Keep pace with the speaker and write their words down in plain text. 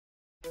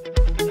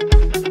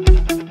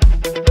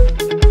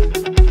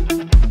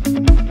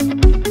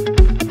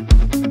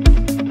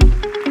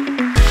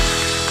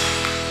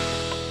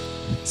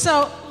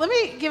So let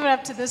me give it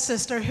up to this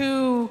sister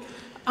who,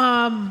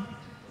 how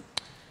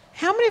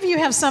many of you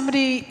have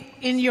somebody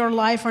in your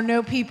life or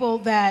know people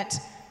that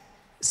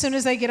as soon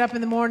as they get up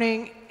in the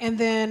morning and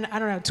then, I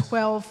don't know,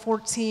 12,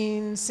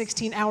 14,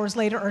 16 hours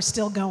later are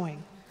still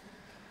going?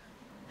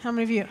 How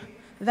many of you?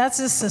 That's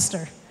this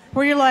sister,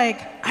 where you're like,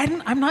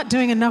 I'm not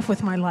doing enough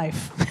with my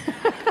life.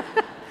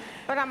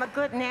 But I'm a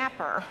good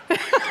napper.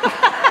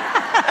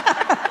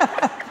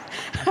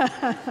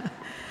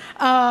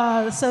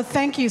 So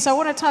thank you. So I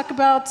want to talk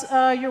about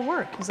your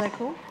work. Is that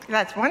cool?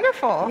 That's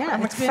wonderful. Yeah,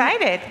 I'm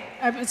excited.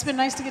 It's been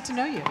nice to get to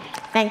know you.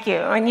 Thank you,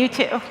 and you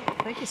too.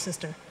 Thank you,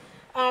 sister.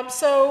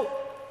 So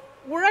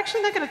we're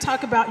actually not going to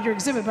talk about your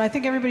exhibit, but I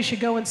think everybody should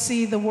go and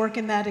see the work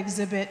in that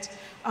exhibit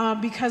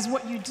because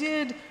what you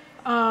did,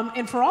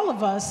 and for all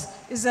of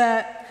us, is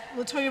that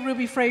LaToya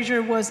Ruby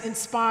Frazier was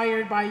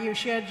inspired by you.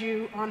 She had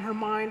you on her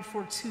mind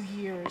for 2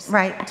 years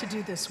to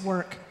do this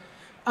work.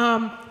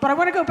 But I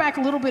want to go back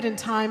a little bit in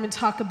time and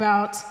talk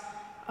about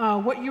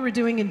what you were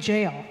doing in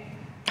jail.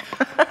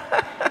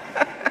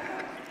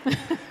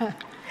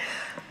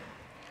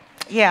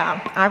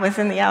 Yeah, I was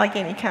in the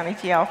Allegheny County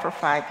Jail for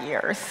 5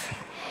 years.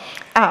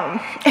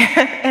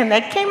 And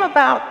that came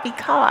about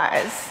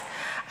because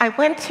I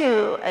went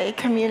to a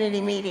community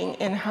meeting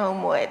in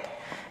Homewood.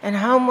 And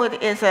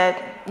Homewood is a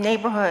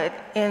neighborhood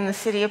in the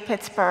city of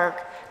Pittsburgh.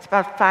 It's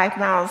about 5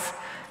 miles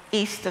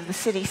east of the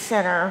city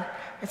center.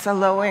 It's a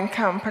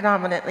low-income,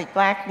 predominantly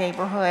black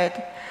neighborhood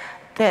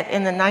that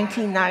in the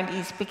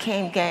 1990s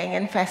became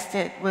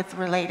gang-infested with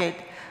related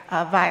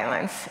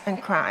violence and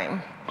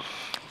crime.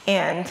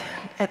 And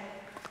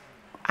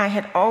I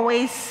had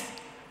always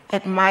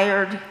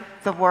admired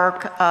the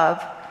work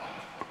of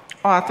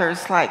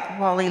authors like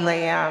Wally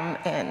Lamb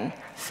and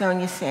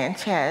Sonia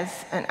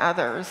Sanchez and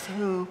others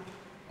who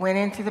went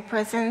into the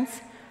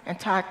prisons and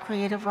taught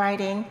creative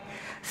writing.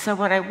 So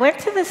when I went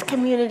to this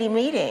community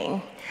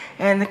meeting,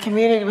 and the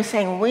community was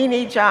saying, we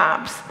need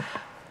jobs,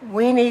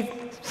 we need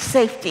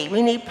safety,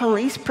 we need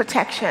police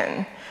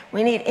protection,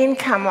 we need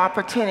income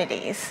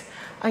opportunities,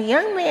 a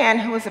young man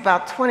who was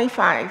about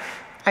 25,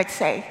 I'd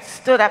say,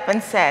 stood up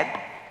and said,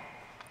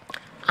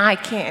 I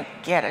can't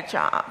get a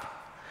job.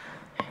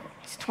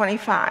 He's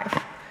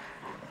 25.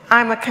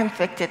 I'm a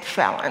convicted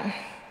felon.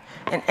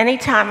 And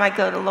anytime I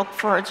go to look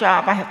for a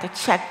job, I have to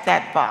check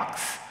that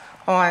box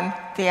on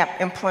the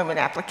employment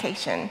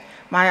application.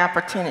 My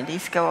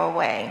opportunities go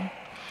away.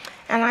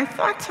 And I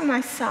thought to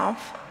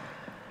myself,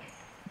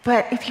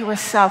 but if you were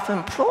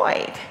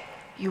self-employed,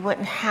 you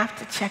wouldn't have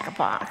to check a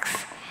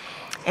box.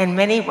 And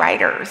many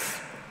writers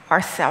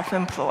are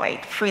self-employed,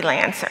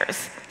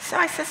 freelancers. So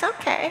I says,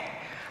 okay,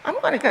 I'm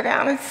going to go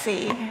down and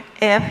see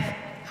if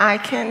I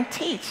can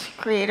teach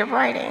creative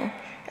writing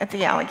at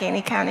the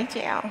Allegheny County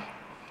Jail.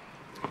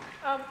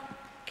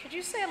 Could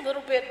you say a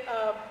little bit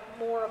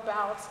more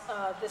about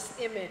this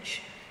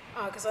image?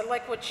 Because I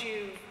like what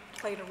you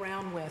played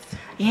around with.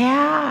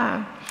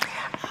 Yeah.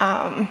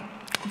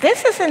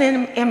 This is an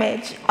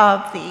image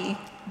of the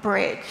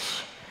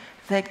bridge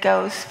that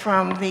goes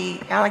from the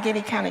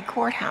Allegheny County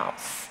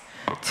Courthouse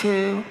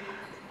to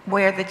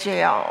where the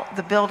jail,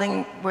 the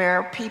building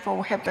where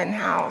people have been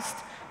housed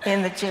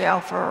in the jail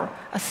for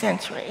a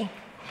century.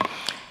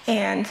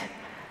 And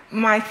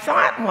my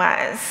thought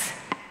was,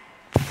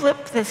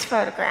 flip this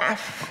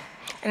photograph,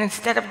 and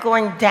instead of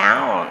going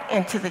down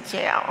into the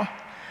jail,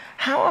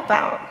 how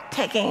about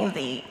taking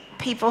the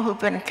people who've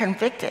been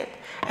convicted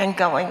and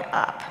going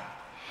up?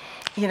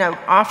 You know,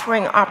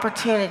 offering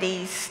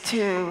opportunities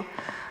to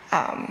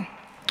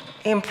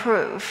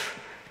improve,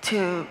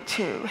 to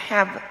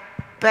have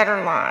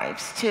better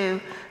lives, to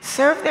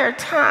serve their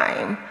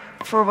time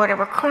for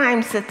whatever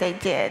crimes that they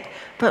did.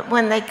 But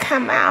when they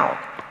come out,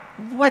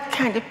 what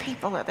kind of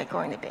people are they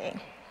going to be?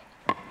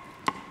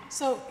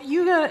 So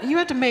you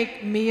have to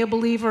make me a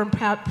believer and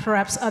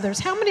perhaps others.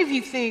 How many of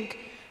you think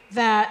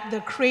that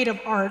the creative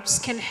arts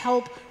can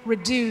help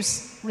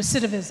reduce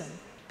recidivism,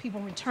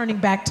 people returning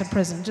back to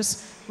prison?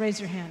 Just raise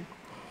your hand.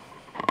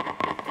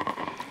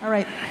 All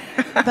right.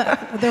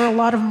 There are a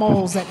lot of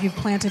moles that you've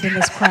planted in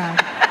this crowd.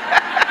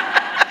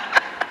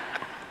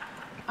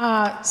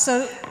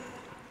 So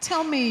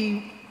tell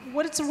me,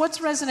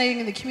 what's resonating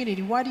in the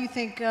community? Why do you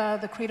think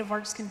the creative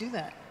arts can do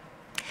that?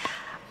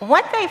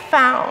 What they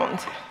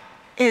found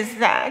is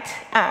that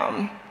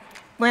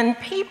when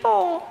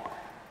people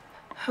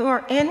who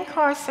are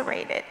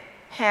incarcerated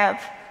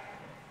have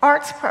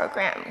arts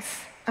programs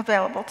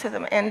available to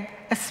them, and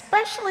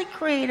especially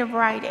creative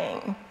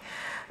writing,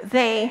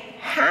 they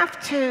have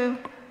to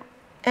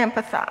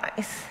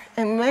empathize.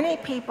 And many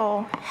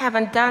people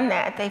haven't done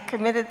that. They've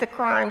committed the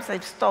crimes,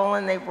 they've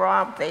stolen, they've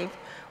robbed,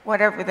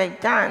 whatever they've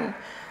done,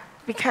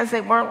 because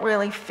they weren't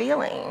really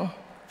feeling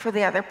for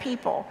the other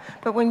people.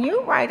 But when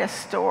you write a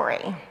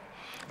story,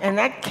 and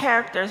that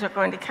characters are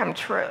going to come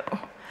true,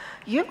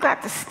 you've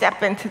got to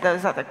step into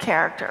those other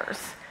characters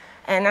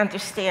and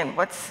understand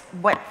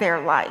what they're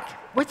like,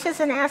 which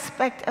is an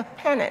aspect of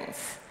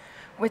penance,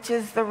 which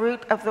is the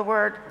root of the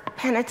word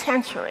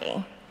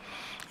penitentiary,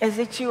 is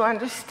that you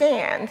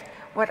understand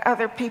what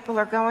other people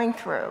are going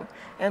through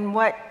and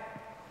what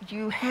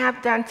you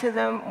have done to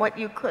them what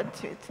you could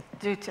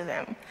do to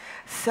them.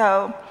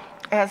 So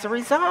as a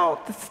result,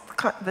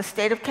 the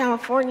state of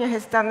California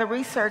has done the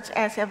research,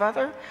 as have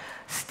other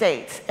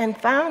states, and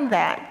found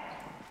that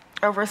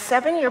over a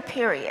 7-year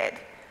period,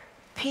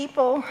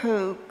 people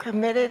who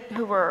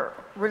were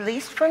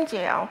released from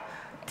jail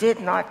did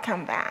not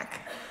come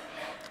back.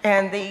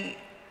 And the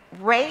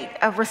rate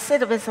of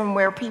recidivism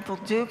where people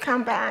do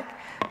come back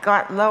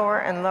got lower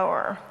and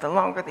lower the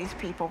longer these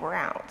people were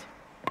out.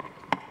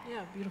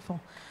 Yeah, beautiful.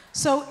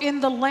 So in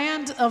the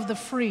land of the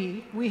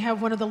free, we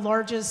have one of the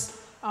largest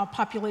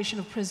population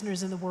of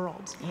prisoners in the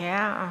world.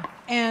 Yeah.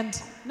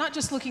 And not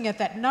just looking at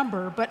that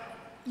number, but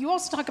you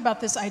also talk about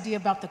this idea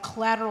about the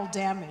collateral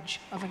damage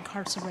of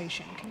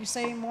incarceration. Can you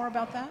say more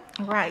about that?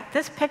 Right.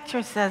 This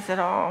picture says it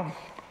all.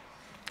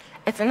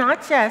 It's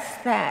not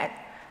just that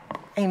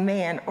a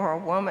man or a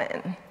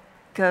woman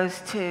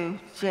goes to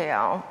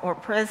jail or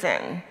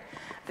prison.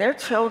 Their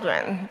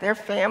children, their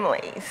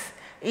families,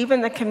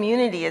 even the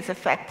community is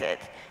affected.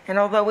 And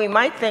although we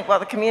might think, well,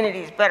 the community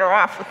is better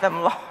off with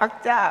them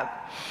locked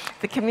up,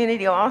 the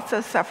community also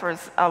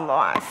suffers a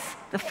loss.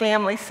 The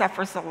family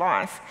suffers a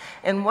loss.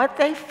 And what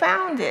they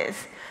found is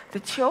the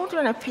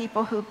children of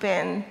people who've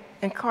been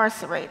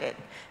incarcerated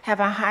have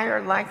a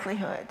higher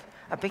likelihood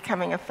of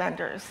becoming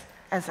offenders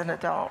as an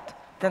adult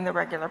than the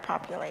regular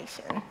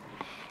population.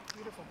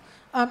 Beautiful.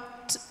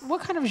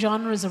 What kind of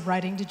genres of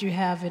writing did you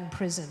have in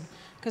prison?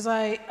 Because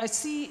I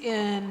see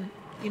in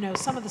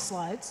some of the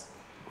slides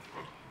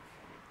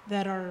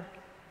that are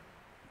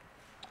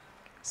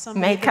some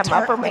may come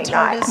up or may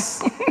not.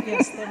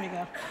 Yes, there we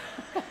go.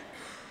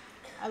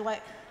 I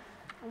like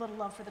a little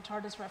love for the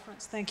TARDIS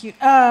reference. Thank you.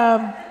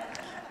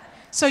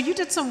 So you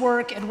did some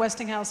work at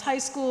Westinghouse High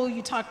School.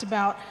 You talked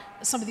about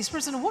some of these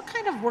prisons. What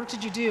kind of work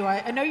did you do?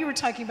 I know you were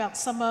talking about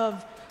some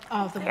of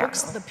the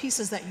books, the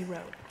pieces that you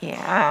wrote.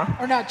 Yeah.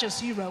 Or not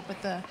just you wrote,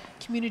 but the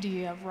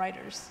community of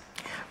writers.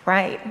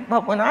 Right.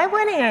 Well, when I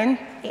went in,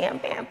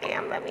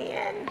 bam, let me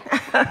in.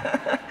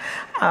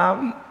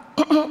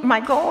 My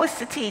goal was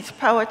to teach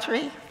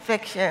poetry,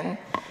 fiction,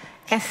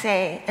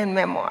 essay, and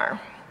memoir.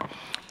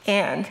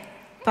 And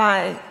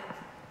by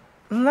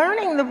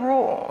learning the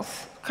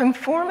rules,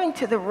 conforming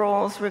to the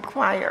rules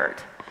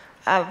required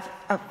of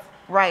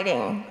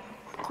writing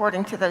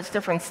according to those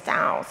different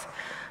styles,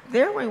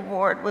 their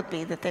reward would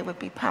be that they would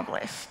be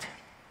published.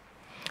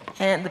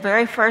 And the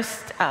very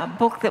first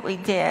book that we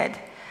did,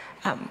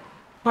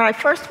 when I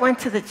first went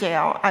to the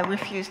jail, I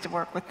refused to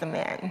work with the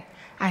men.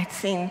 I had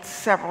seen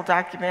several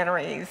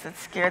documentaries that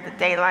scared the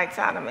daylights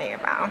out of me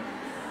about.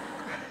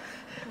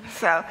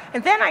 So,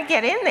 and then I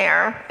get in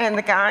there, and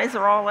the guys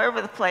are all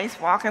over the place,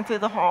 walking through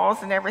the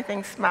halls and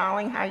everything,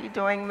 smiling, "How you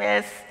doing,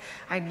 miss?"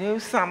 I knew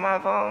some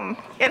of them,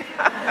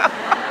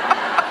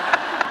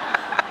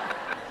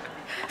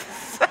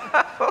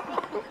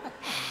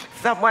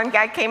 So one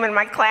guy came in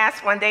my class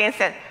one day and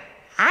said,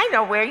 "I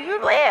know where you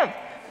live.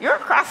 You're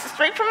across the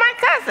street from my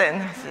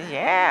cousin." I said,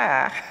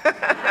 "Yeah."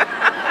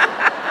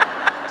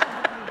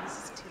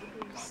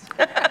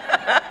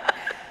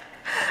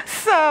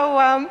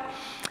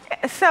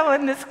 So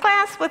in this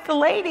class with the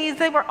ladies,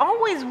 they were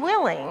always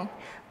willing.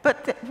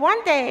 But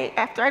one day,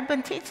 after I'd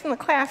been teaching the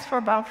class for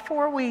about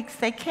 4 weeks,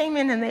 they came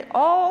in and they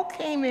all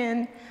came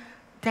in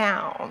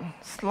down,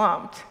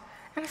 slumped.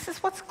 And I said,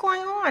 "What's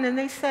going on?" And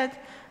they said,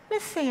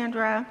 "Miss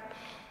Sandra,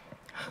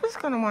 who's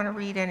going to want to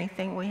read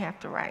anything we have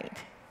to write?"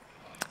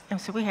 And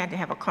so we had to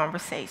have a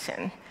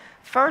conversation.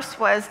 First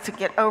was to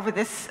get over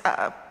this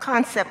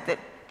concept that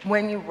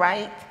when you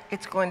write,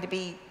 it's going to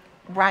be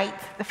right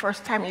the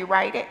first time you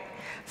write it.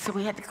 So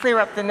we had to clear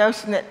up the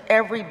notion that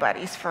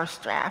everybody's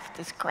first draft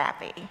is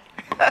crappy.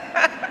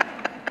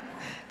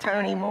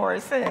 Toni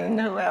Morrison,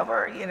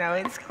 whoever,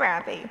 it's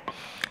crappy.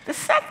 The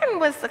second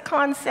was the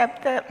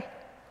concept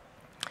that,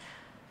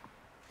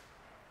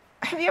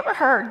 have you ever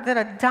heard that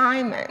a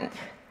diamond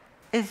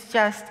is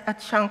just a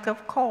chunk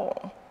of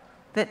coal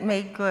that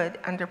made good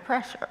under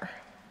pressure?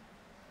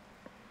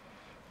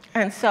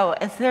 And so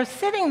as they're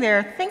sitting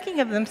there thinking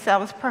of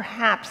themselves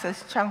perhaps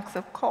as chunks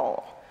of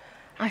coal,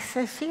 I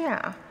says,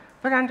 yeah,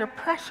 but under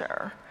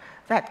pressure,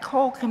 that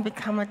coal can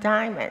become a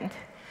diamond.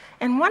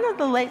 And one of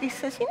the ladies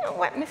says, "You know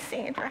what, Miss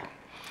Sandra?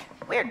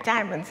 We're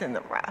diamonds in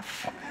the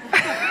rough."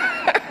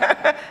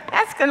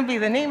 That's going to be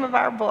the name of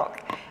our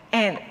book.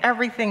 And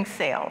everything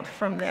sailed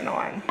from then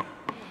on.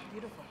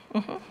 Beautiful.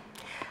 Mm-hmm.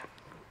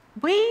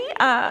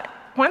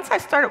 Once I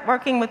started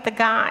working with the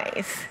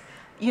guys,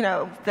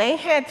 they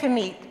had to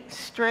meet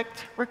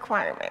strict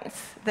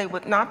requirements. They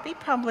would not be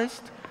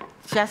published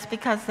just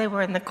because they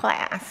were in the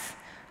class.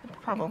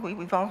 Probably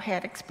we've all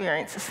had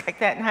experiences like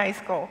that in high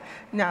school.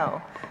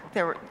 No,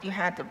 you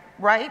had to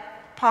write,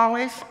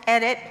 polish,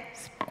 edit,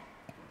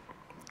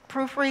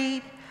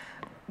 proofread.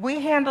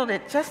 We handled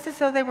it just as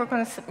though they were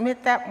going to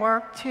submit that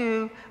work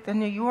to the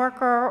New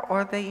Yorker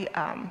or the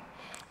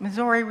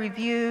Missouri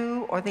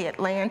Review or the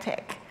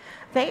Atlantic.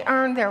 They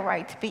earned their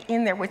right to be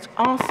in there, which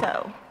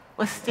also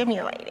was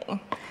stimulating.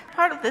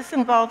 Part of this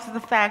involves the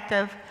fact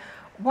of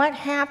what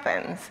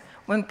happens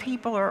when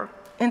people are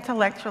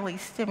intellectually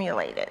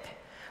stimulated.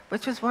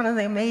 which was one of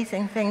the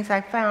amazing things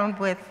I found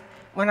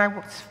when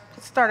I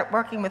started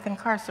working with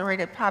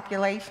incarcerated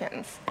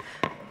populations.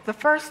 The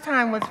first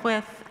time was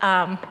with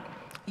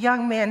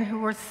young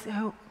men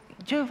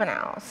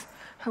juveniles,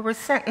 who were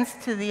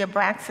sentenced to the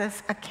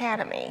Abraxas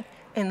Academy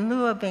in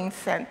lieu of being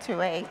sent to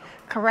a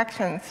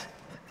corrections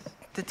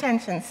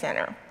detention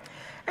center.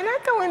 And I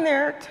go in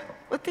there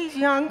with these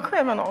young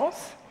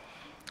criminals,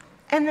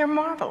 and they're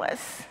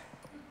marvelous.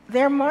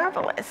 They're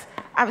marvelous.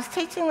 I was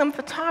teaching them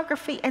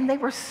photography, and they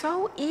were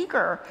so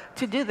eager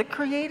to do the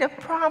creative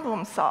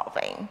problem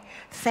solving.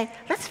 Say,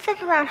 let's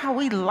figure out how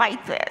we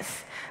light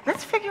this.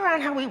 Let's figure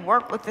out how we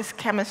work with this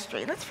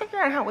chemistry. Let's figure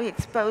out how we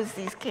expose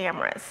these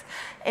cameras.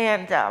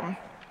 And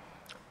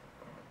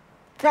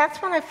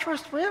that's when I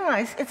first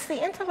realized it's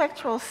the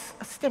intellectual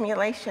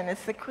stimulation,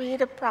 it's the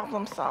creative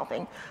problem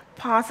solving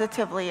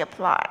positively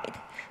applied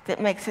that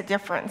makes a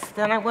difference.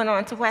 Then I went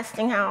on to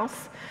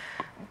Westinghouse,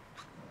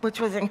 which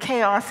was in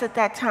chaos at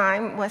that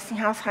time,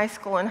 Westinghouse High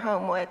School in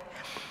Homewood.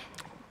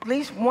 At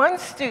least one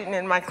student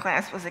in my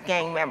class was a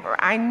gang member.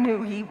 I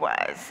knew he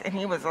was, and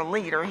he was a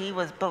leader. He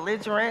was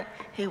belligerent,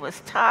 he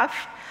was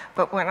tough,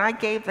 but when I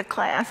gave the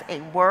class a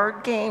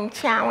word game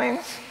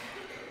challenge,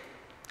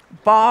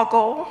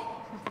 boggle,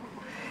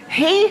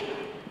 he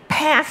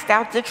passed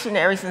out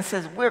dictionaries and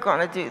says, we're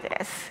going to do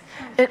this.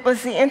 It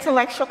was the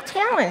intellectual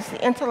challenge,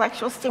 the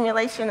intellectual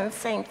stimulation, and the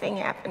same thing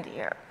happened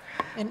here.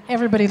 And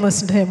everybody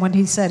listened to him when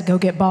he said, go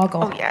get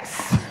boggle. Oh,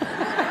 yes.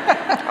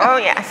 Oh,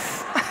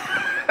 yes.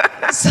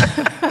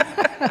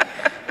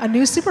 A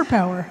new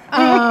superpower.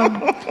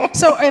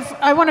 So if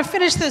I want to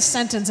finish this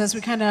sentence as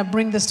we kind of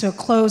bring this to a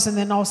close, and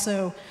then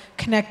also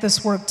connect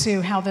this work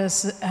to how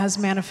this has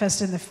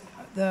manifested in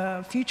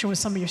the future with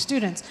some of your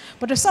students.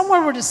 But if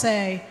someone were to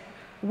say,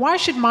 why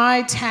should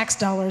my tax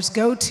dollars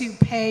go to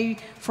pay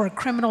for a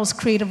criminal's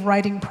creative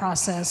writing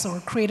process or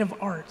creative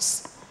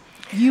arts?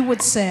 You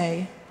would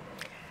say?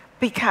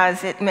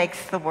 Because it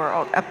makes the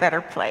world a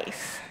better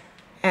place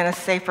and a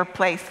safer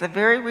place. The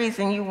very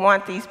reason you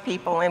want these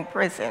people in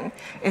prison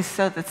is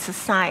so that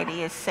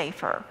society is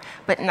safer.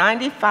 But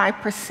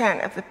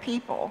 95% of the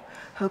people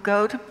who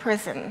go to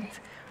prisons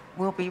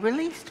will be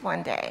released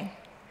one day.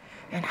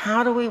 And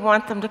how do we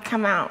want them to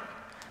come out?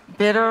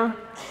 Bitter,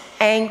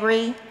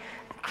 angry,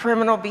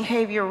 criminal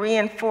behavior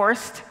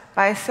reinforced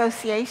by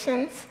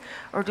associations?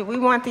 Or do we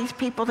want these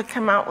people to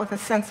come out with a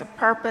sense of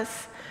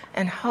purpose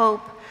and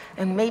hope,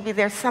 and maybe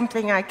there's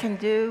something I can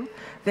do?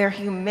 Their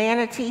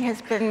humanity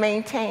has been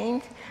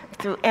maintained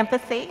through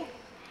empathy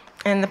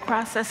and the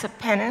process of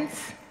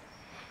penance.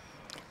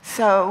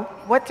 So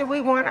what do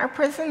we want our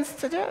prisons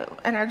to do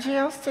and our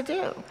jails to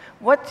do?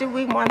 What do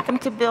we want them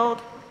to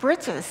build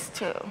bridges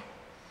to?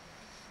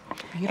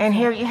 Beautiful. And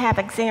here you have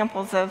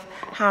examples of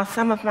how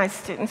some of my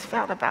students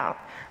felt about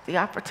the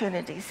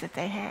opportunities that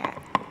they had.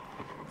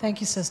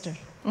 Thank you, sister.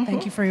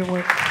 Thank you for your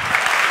work.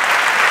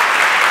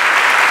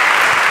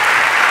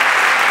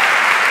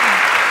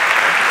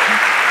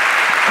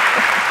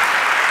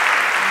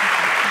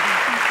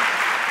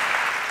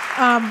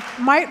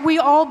 Might we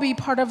all be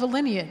part of a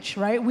lineage,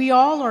 right? We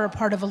all are a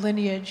part of a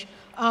lineage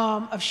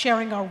of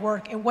sharing our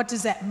work, and what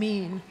does that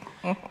mean?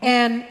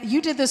 And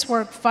you did this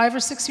work 5 or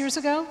 6 years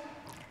ago?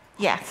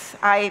 Yes,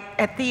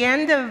 at the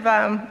end of,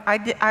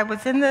 I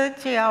was in the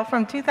jail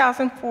from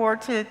 2004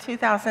 to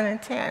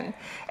 2010.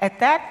 At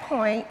that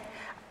point,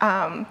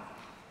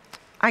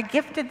 I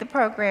gifted the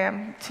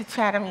program to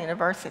Chatham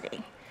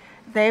University.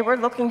 They were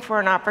looking for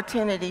an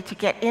opportunity to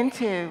get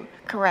into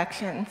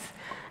corrections.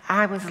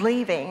 I was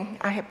leaving.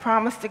 I had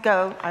promised to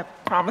go. I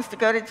promised to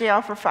go to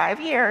jail for 5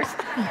 years.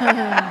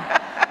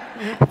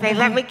 They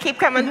let me keep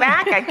coming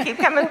back. I keep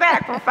coming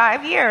back for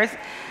 5 years.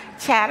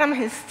 Chatham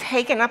has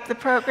taken up the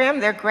program.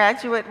 Their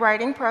graduate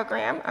writing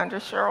program under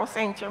Cheryl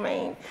St.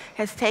 Germain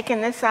has taken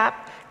this up,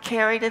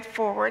 carried it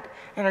forward,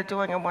 and are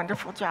doing a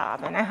wonderful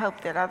job. And I hope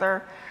that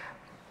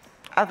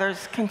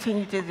others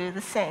continue to do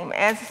the same,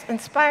 as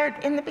inspired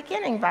in the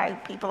beginning by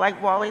people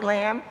like Wally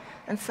Lamb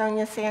and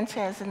Sonia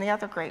Sanchez and the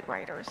other great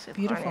writers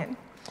who've gone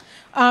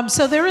in.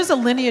 So there is a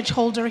lineage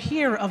holder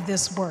here of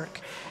this work,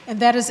 and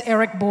that is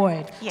Eric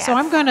Boyd. Yes. So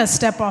I'm going to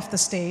step off the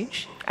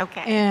stage.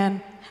 Okay.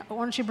 And why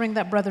don't you bring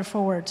that brother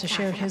forward to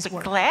share his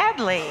work?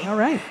 Gladly. All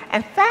right.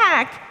 In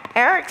fact,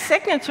 Eric's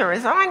signature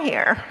is on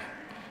here.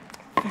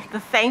 The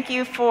thank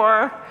you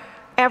for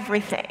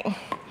everything.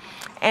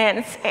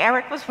 And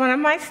Eric was one of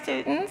my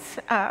students,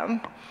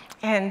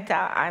 and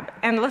I'm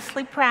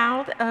endlessly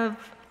proud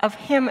of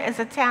him as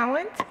a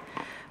talent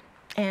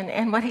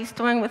and what he's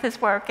doing with his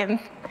work. And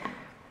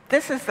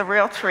this is the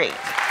real treat.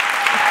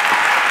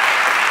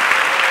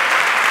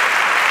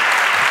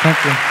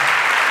 Thank you.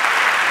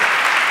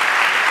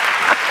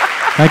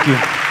 Thank you.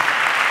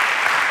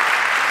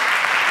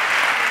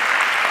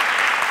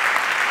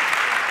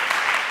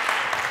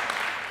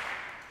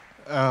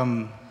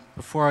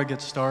 Before I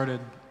get started,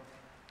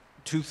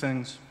 2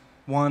 things.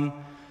 One,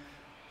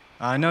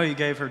 I know you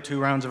gave her 2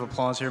 rounds of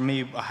applause here,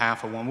 me a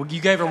half of one. Well,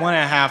 you gave her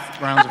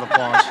 1.5 rounds of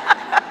applause.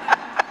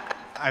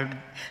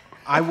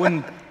 I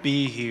wouldn't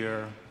be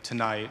here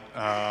tonight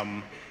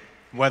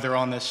whether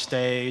on this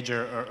stage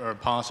or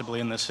possibly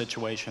in this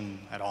situation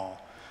at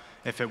all,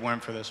 if it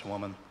weren't for this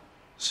woman.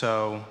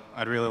 So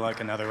I'd really like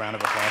another round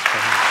of applause for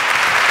her.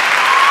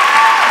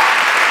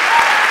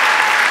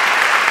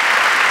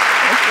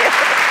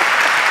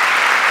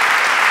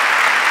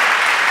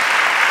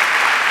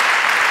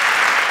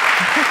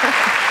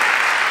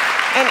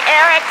 And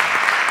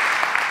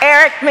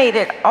Eric made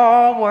it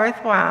all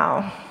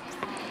worthwhile.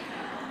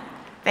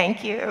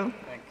 Thank you.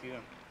 Thank you.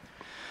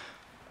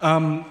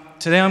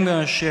 Today I'm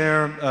going to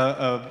share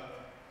a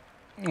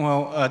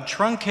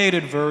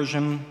truncated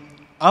version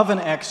of an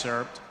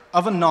excerpt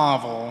of a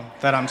novel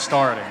that I'm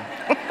starting.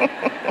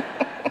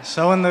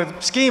 So in the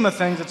scheme of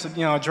things, it's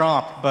a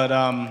drop. But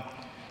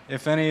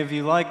if any of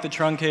you like the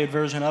truncated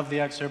version of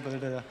the excerpt,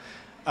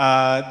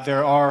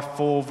 there are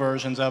full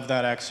versions of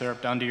that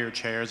excerpt under your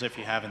chairs if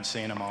you haven't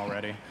seen them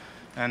already.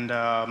 And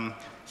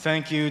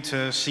thank you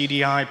to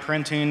CDI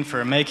Printing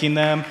for making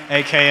them,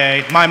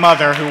 AKA my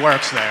mother who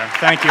works there.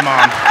 Thank you,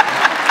 Mom.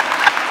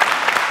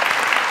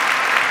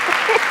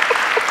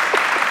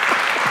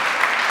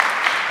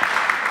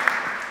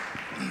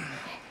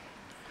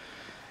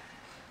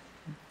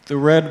 The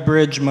Red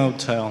Bridge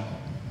Motel.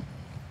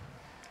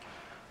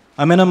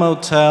 I'm in a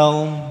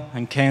motel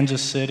in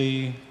Kansas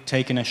City,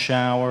 taking a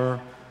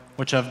shower,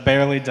 which I've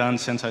barely done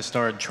since I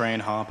started train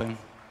hopping.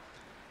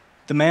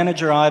 The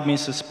manager eyed me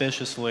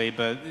suspiciously,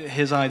 but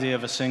his idea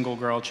of a single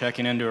girl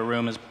checking into a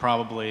room is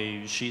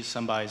probably she's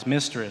somebody's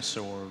mistress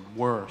or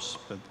worse.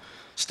 But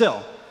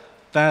still,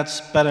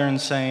 that's better than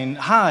saying,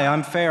 "Hi,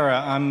 I'm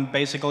Farah. I'm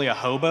basically a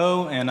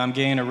hobo, and I'm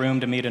getting a room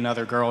to meet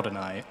another girl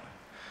tonight."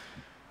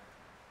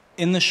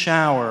 In the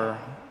shower,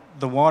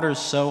 the water's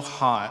so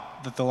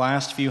hot that the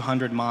last few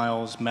 100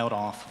 miles melt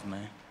off of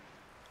me.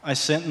 I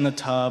sit in the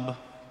tub,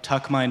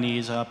 tuck my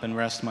knees up, and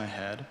rest my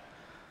head,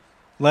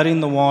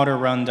 letting the water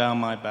run down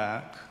my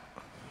back.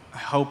 I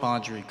hope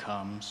Audrey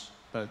comes,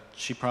 but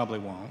she probably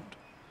won't.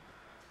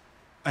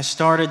 I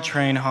started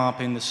train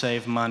hopping to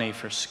save money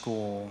for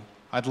school.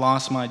 I'd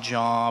lost my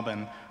job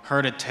and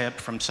heard a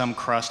tip from some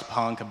crust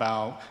punk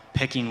about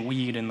picking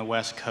weed in the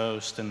West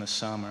Coast in the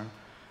summer.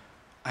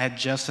 I had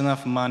just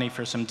enough money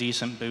for some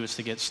decent boots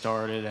to get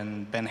started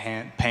and been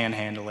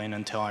panhandling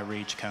until I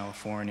reached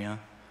California.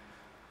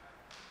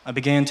 I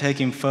began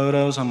taking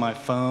photos on my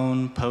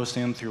phone,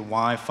 posting them through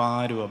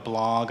Wi-Fi to a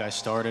blog I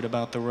started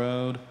about the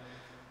road.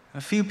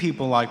 A few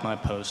people like my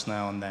posts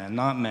now and then,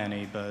 not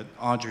many, but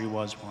Audrey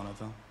was one of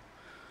them.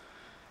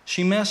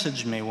 She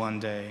messaged me one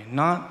day,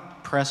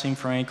 not pressing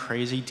for any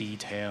crazy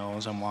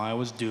details on why I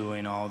was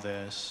doing all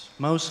this.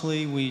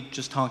 Mostly, we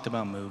just talked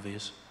about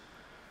movies.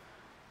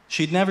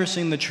 She'd never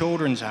seen The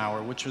Children's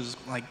Hour, which was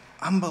like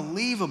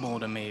unbelievable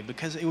to me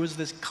because it was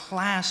this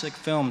classic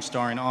film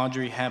starring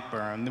Audrey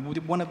Hepburn,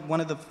 one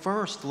of the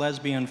first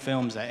lesbian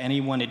films that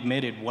anyone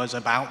admitted was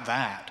about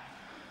that.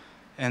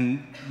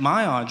 And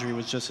my Audrey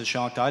was just as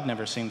shocked I'd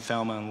never seen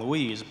Thelma and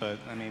Louise, but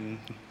I mean,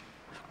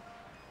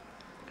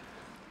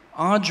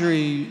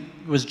 Audrey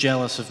was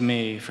jealous of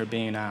me for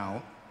being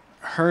out.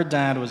 Her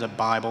dad was a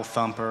Bible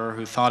thumper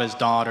who thought his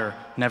daughter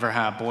never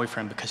had a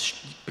boyfriend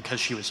because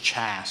she was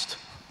chaste.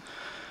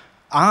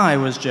 I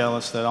was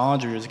jealous that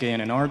Audrey was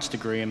getting an arts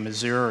degree in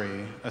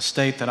Missouri, a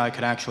state that I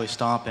could actually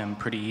stop in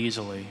pretty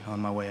easily on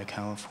my way to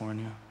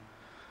California.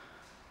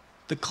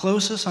 The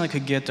closest I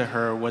could get to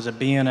her was a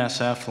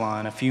BNSF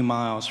line a few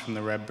miles from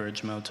the Red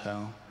Bridge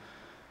Motel.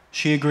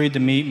 She agreed to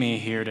meet me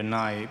here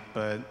tonight,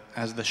 but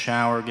as the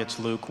shower gets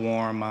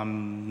lukewarm,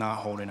 I'm not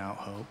holding out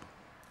hope.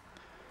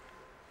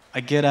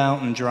 I get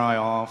out and dry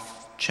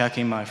off,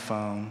 checking my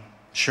phone.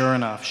 Sure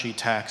enough, she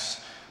texts,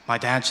 "My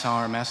dad saw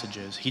our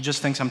messages. He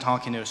just thinks I'm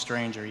talking to a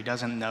stranger. He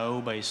doesn't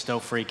know, but he's still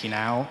freaking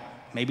out.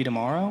 Maybe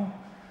tomorrow?"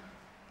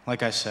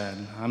 Like I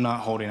said, I'm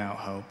not holding out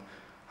hope.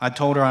 I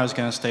told her I was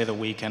going to stay the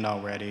weekend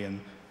already,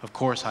 and of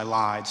course I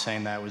lied,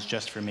 saying that it was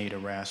just for me to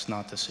rest,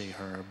 not to see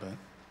her, but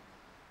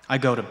I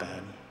go to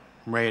bed,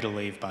 ready to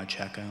leave by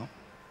checkout.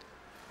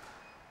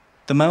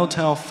 The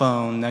motel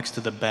phone next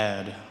to the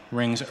bed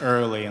rings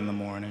early in the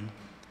morning.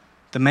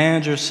 The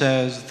manager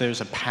says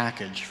there's a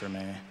package for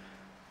me.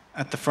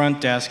 At the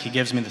front desk, he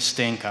gives me the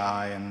stink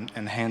eye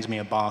and hands me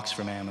a box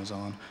from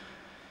Amazon.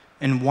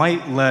 In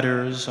white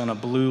letters on a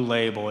blue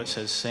label, it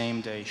says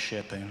same-day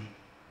shipping.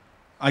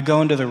 I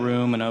go into the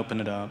room and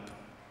open it up.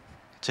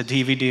 It's a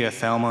DVD of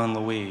Thelma and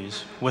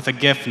Louise with a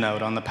gift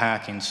note on the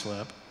packing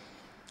slip.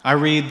 I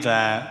read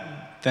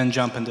that, then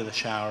jump into the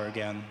shower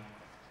again,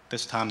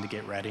 this time to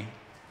get ready.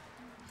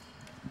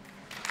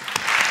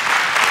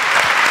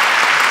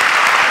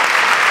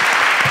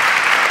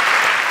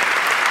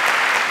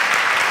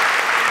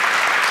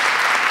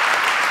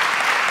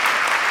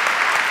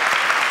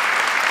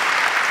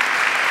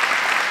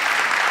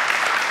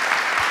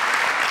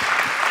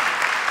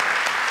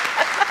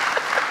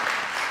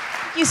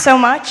 Thank you so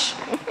much,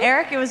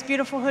 Eric. It was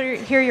beautiful to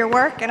hear your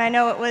work, and I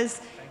know it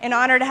was an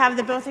honor to have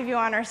the both of you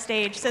on our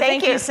stage. So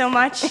thank you so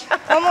much.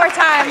 One more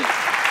time.